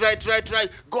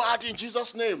 Go out in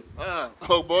Jesus' name.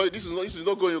 Oh boy, this is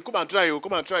not going. Come and try.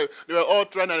 They were all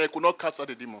trying and they could not cast out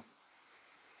the demon.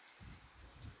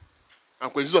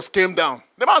 And when Jesus came down,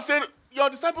 the man said, your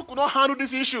disciple could not handle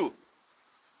this issue.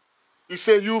 He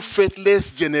said, you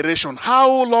faithless generation,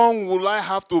 how long will I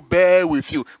have to bear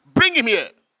with you? Bring him here.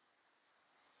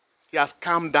 He has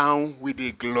come down with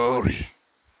the glory.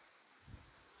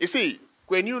 You see,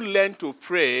 when you learn to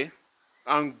pray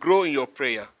and grow in your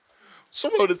prayer,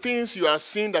 some of the things you are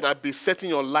seeing that are besetting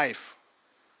your life,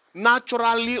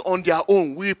 naturally on their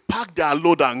own, will pack their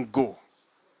load and go.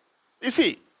 You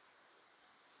see,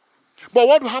 but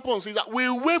what happens is that we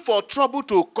wait for trouble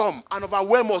to come and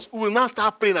overwhelm us. We will now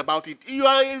start praying about it. You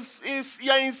are in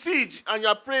siege and you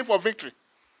are praying for victory.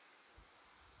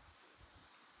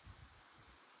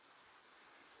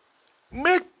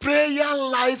 Make prayer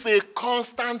life a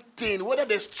constant thing, whether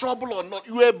there's trouble or not.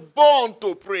 You were born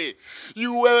to pray.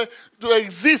 You were to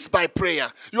exist by prayer.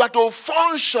 You are to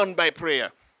function by prayer.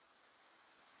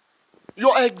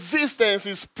 Your existence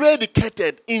is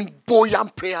predicated in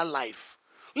buoyant prayer life.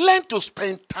 Learn to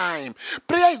spend time.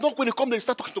 Prayer is not when you come and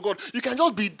start talking to God. You can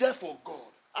just be there for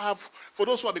God. For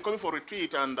those who have been coming for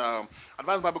retreat and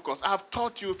advanced Bible course, I have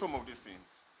taught you some of these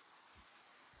things.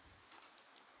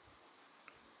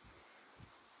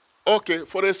 Okay,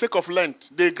 for the sake of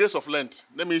Lent, the grace of Lent,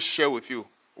 let me share with you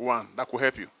one that will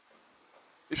help you.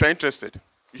 If you're interested.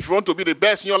 If you want to be the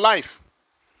best in your life,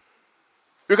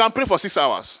 you can pray for 6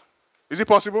 hours. Is it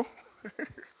possible?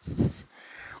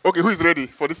 Okay, who is ready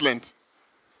for this Lent?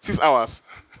 6 hours.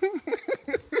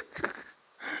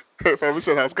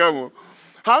 Permission has come.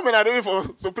 How many are ready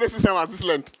to pray 6 hours this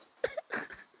Lent?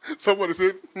 Somebody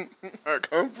said, I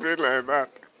can't pray like that.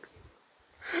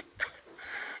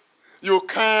 You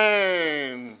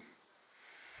can.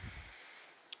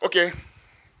 Okay,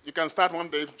 you can start one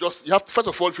day. You have, first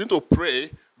of all, if you need to pray,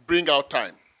 bring out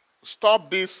time. Stop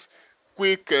this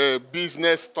quick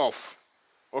business stuff.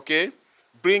 Okay?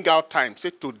 Bring out time.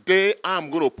 Say, today, I'm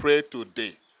going to pray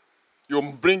today. You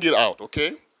bring it out,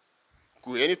 okay?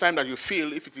 Anytime that you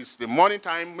feel, if it is the morning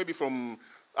time, maybe from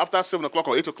after 7 o'clock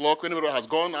or 8 o'clock, when everybody has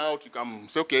gone out, you can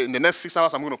say, okay, in the next 6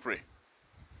 hours, I'm going to pray.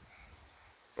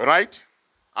 All right?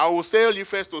 I will tell you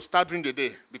first to start during the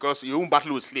day because you won't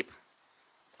battle with sleep.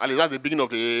 At least that's the beginning of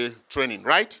the training,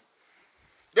 right?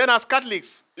 Then as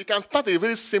Catholics, you can start a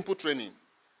very simple training.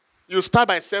 You start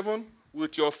by 7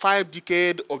 with your 5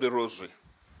 decade of the rosary.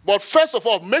 But first of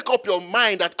all, make up your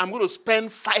mind that I'm going to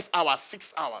spend 5 hours,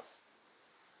 6 hours.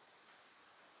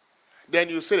 Then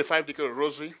you say the 5 decade of the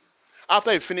rosary.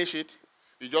 After you finish it,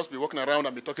 you just be walking around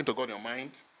and be talking to God in your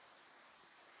mind.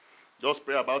 Just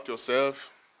pray about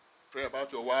yourself. Pray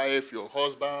about your wife, your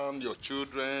husband, your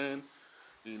children,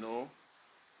 you know.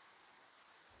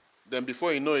 Then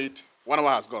before you know it, 1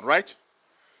 hour has gone, right?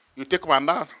 You take one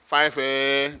another 5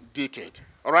 decade,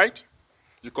 all right?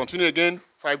 You continue again,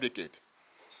 5 decade.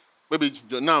 Maybe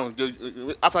now,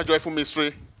 after joyful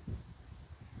mystery,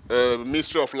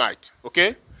 mystery of light,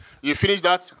 okay? You finish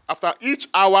that after each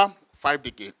hour, 5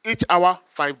 decade. Each hour,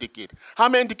 5 decade. How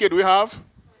many decades do we have?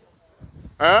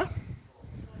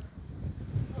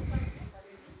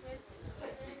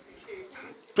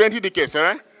 20 decades, all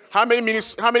right? How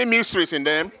many mysteries in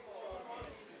them?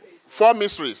 4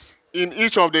 mysteries in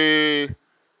each of the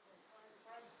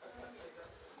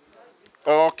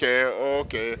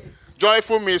Okay.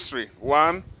 Joyful mystery,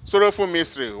 1. Sorrowful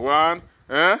mystery, 1.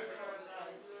 Eh?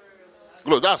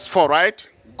 Good, that's 4, right?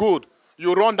 Good.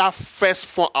 You run that first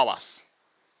 4 hours.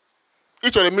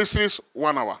 Each of the mysteries,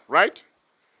 1 hour, right?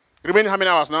 Remaining how many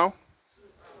hours now?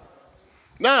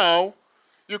 Now,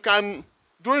 you can,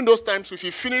 during those times, if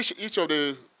you finish each of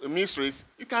the mysteries,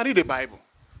 you can read the Bible.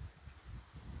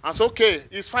 And say, okay,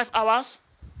 it's 5 hours.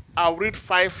 I'll read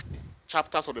 5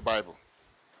 chapters of the Bible.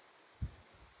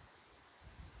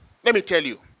 Let me tell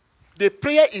you, the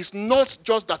prayer is not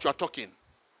just that you are talking,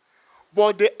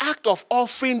 but the act of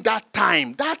offering that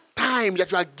time that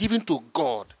you are giving to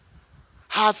God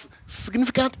has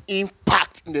significant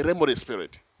impact in the realm of the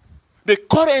spirit. The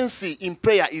currency in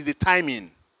prayer is the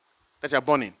timing that you are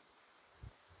burning.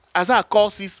 Isaiah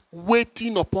calls it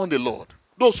waiting upon the Lord.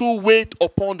 Those who wait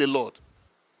upon the Lord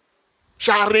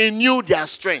shall renew their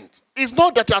strength. It's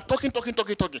not that you are talking.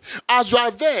 As you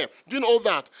are there doing all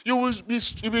that, you'll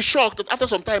be shocked that after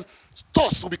some time,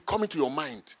 thoughts will be coming to your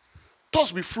mind.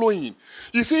 Thoughts will be flowing.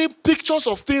 You see, pictures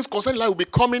of things concerning life will be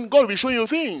coming. God will be showing you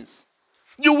things.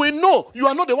 You will know you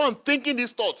are not the one thinking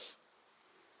these thoughts.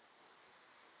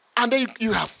 And then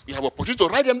you have opportunity to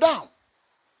write them down.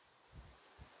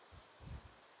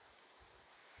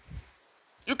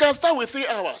 You can start with 3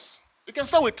 hours. You can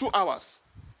start with 2 hours.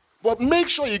 But make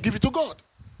sure you give it to God.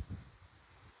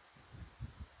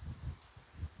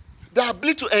 The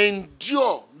ability to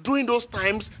endure during those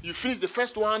times, you finish the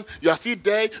first one, you are still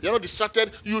there, you're not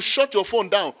distracted, you shut your phone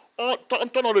down, or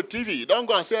turn on the TV. Don't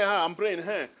go and say, I'm praying.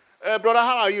 Hey, brother,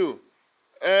 how are you?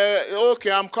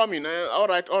 Okay, I'm coming. All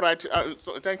right.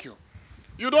 Thank you.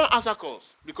 You don't answer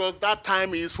calls because that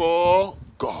time is for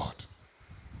God.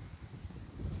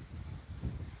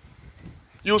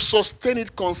 You sustain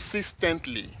it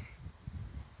consistently.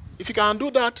 If you can do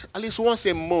that at least once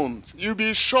a month, you'll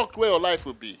be shocked where your life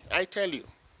will be. I tell you.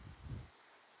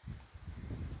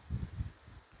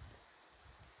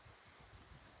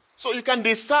 So you can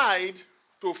decide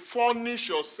to furnish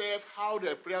yourself how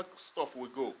the prayer stuff will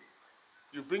go.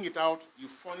 You bring it out, you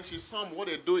furnish it. Some, what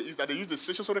they do is that they use the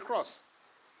stations of the cross.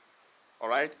 All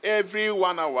right? Every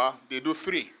 1 hour, they do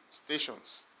 3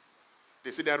 stations.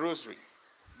 They say their rosary.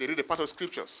 They read a part of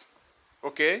scriptures.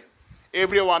 Okay?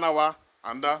 Every 1 hour,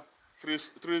 and 3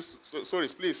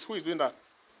 stories. Please, who is doing that?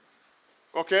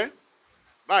 Okay?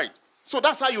 Right. So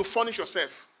that's how you furnish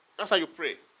yourself. That's how you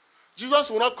pray. Jesus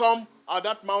will not come at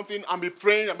that mountain and be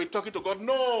praying and be talking to God.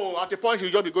 No, at a point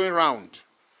he'll just be going around.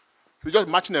 He'll just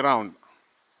marching around.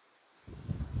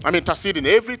 Interceding.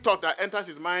 Every thought that enters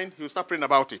his mind, he'll start praying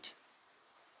about it.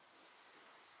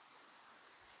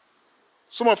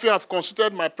 Some of you have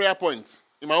consulted my prayer points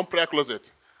in my own prayer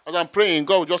closet. As I'm praying,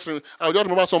 God will I'll just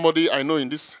remember somebody I know at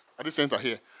this center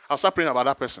here. I'll start praying about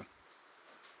that person.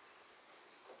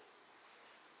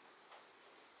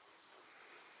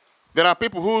 There are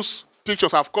people whose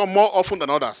pictures have come more often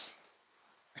than others.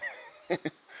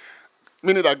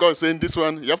 Meaning that God is saying this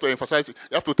one, you have to emphasize it.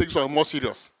 You have to take this one more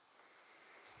serious.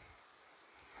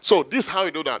 So this is how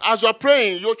you do that. As you are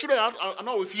praying, your children are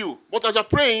not with you. But as you are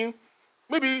praying,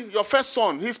 maybe your first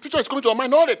son, his picture is coming to your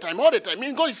mind all the time. I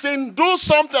mean, God is saying, do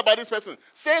something about this person.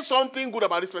 Say something good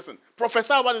about this person.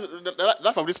 Prophesy about the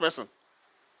life of this person.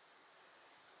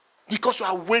 Because you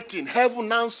are waiting. Heaven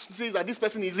now says that this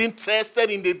person is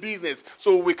interested in the business.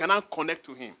 So we cannot connect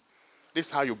to him. This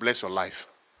is how you bless your life.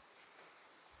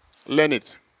 Learn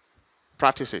it.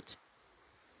 Practice it.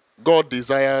 God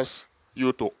desires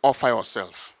you to offer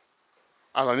yourself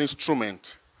as an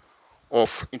instrument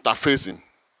of interfacing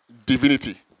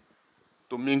divinity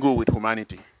to mingle with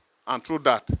humanity. And through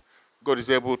that, God is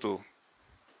able to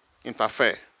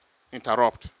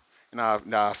interrupt in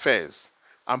our affairs,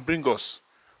 and bring us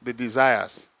the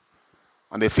desires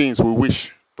and the things we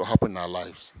wish to happen in our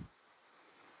lives.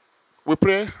 We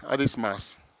pray at this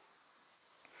Mass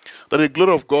that the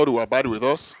glory of God will abide with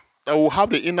us, that we will have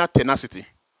the inner tenacity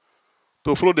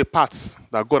to follow the paths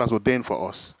that God has ordained for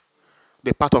us.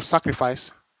 The path of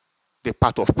sacrifice, the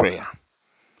path of prayer.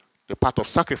 The path of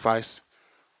sacrifice,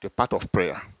 the path of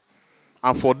prayer.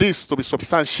 And for this to be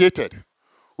substantiated,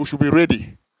 we should be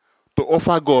ready to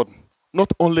offer God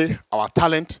not only our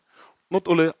talent, not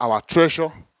only our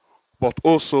treasure, but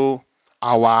also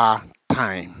our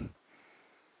time.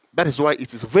 That is why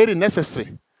it is very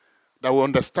necessary that we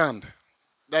understand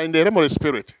that in the realm of the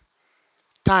Spirit,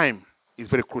 time is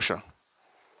very crucial.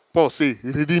 Paul says,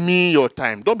 redeem your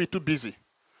time. Don't be too busy.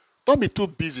 Don't be too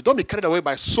busy. Don't be carried away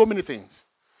by so many things.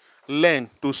 Learn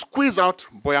to squeeze out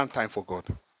buoyant time for God.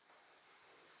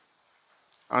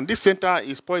 And this center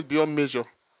is poised beyond measure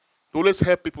to always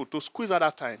help people to squeeze out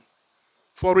that time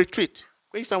for retreat,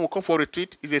 Each time we come for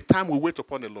retreat is a time we wait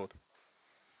upon the Lord.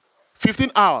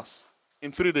 15 hours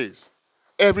in 3 days.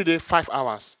 Every day, 5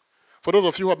 hours. For those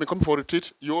of you who have been coming for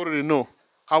retreat, you already know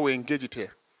how we engage it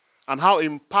here and how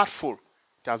impactful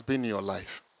it has been in your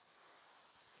life.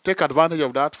 Take advantage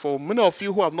of that. For many of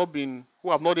you who have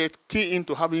not yet keyed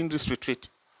into having this retreat,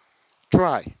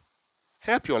 try.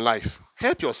 Help your life.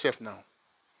 Help yourself now.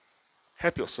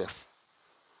 Help yourself.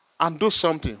 And do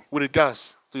something with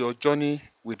regards to your journey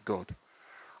with God.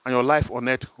 And your life on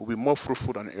earth will be more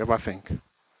fruitful than you ever think.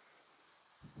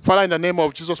 Father, in the name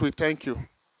of Jesus, we thank you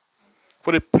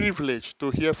for the privilege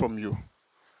to hear from you,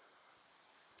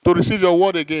 to receive your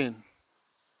word again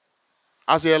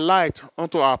as a light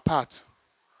unto our path,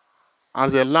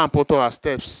 as a lamp unto our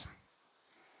steps.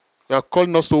 You are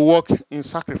calling us to walk in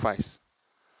sacrifice,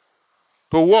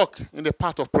 to walk in the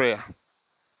path of prayer,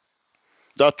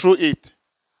 that through it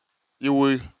you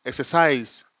will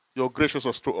exercise your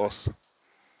graciousness through us.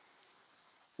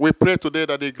 We pray today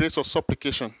that the grace of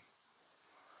supplication,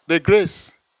 the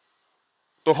grace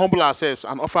to humble ourselves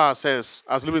and offer ourselves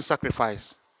as living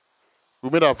sacrifice,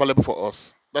 will be made available for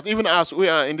us. That even as we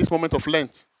are in this moment of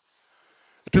Lent,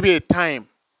 it will be a time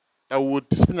that we will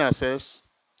discipline ourselves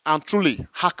and truly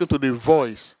hearken to the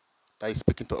voice that is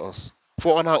speaking to us.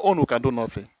 For on our own, we can do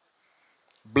nothing.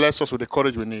 Bless us with the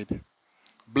courage we need.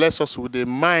 Bless us with the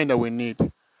mind that we need.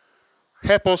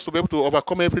 Help us to be able to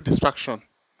overcome every distraction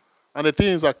and the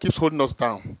things that keeps holding us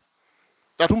down.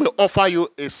 That we may offer you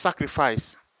a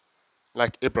sacrifice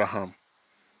like Abraham.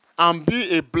 And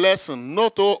be a blessing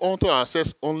not unto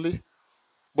ourselves only,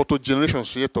 but to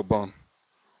generations yet to born.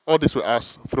 All this we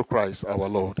ask through Christ our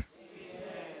Lord.